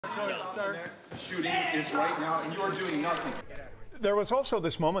The next shooting is right now, and you are doing nothing. There was also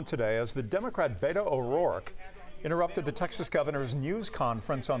this moment today as the Democrat Beto O'Rourke interrupted the Texas governor's news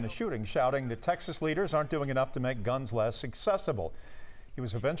conference on the shooting, shouting that Texas leaders aren't doing enough to make guns less accessible. He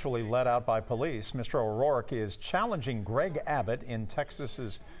was eventually let out by police. Mr. O'Rourke is challenging Greg Abbott in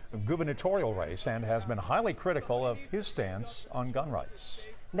Texas's gubernatorial race and has been highly critical of his stance on gun rights.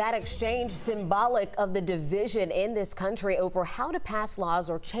 That exchange symbolic of the division in this country over how to pass laws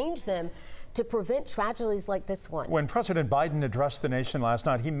or change them to prevent tragedies like this one. When President Biden addressed the nation last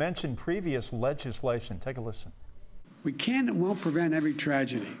night, he mentioned previous legislation. Take a listen. We can and won't prevent every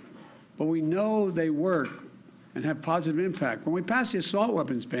tragedy, but we know they work and have positive impact. When we passed the assault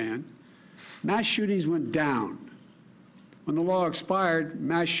weapons ban, mass shootings went down. When the law expired,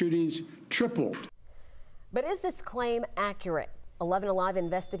 mass shootings tripled. But is this claim accurate? 11 Alive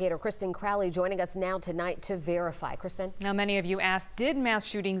investigator Kristen Crowley joining us now tonight to verify. Kristen? Now, many of you asked, did mass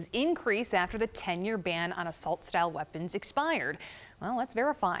shootings increase after the 10-year ban on assault-style weapons expired? Well, let's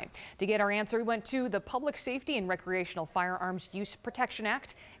verify. To get our answer, we went to the Public Safety and Recreational Firearms Use Protection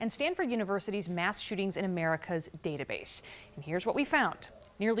Act and Stanford University's Mass Shootings in America's database. And here's what we found.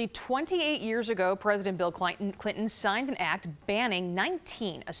 Nearly 28 years ago, President Bill Clinton signed an act banning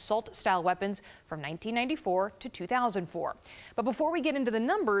 19 assault-style weapons from 1994 to 2004. But before we get into the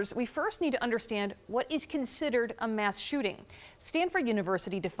numbers, we first need to understand what is considered a mass shooting. Stanford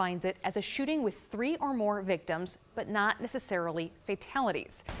University defines it as a shooting with 3 or more victims, but not necessarily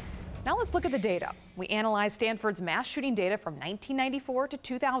fatalities. Now let's look at the data. We analyzed Stanford's mass shooting data from 1994 to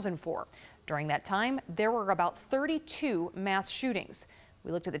 2004. During that time, there were about 32 mass shootings.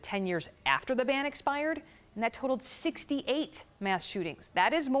 We looked at the 10 years after the ban expired, and that totaled 68 mass shootings.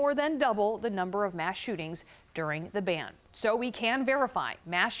 That is more than double the number of mass shootings during the ban. So we can verify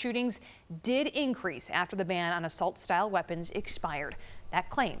mass shootings did increase after the ban on assault-style weapons expired.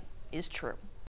 That claim is true.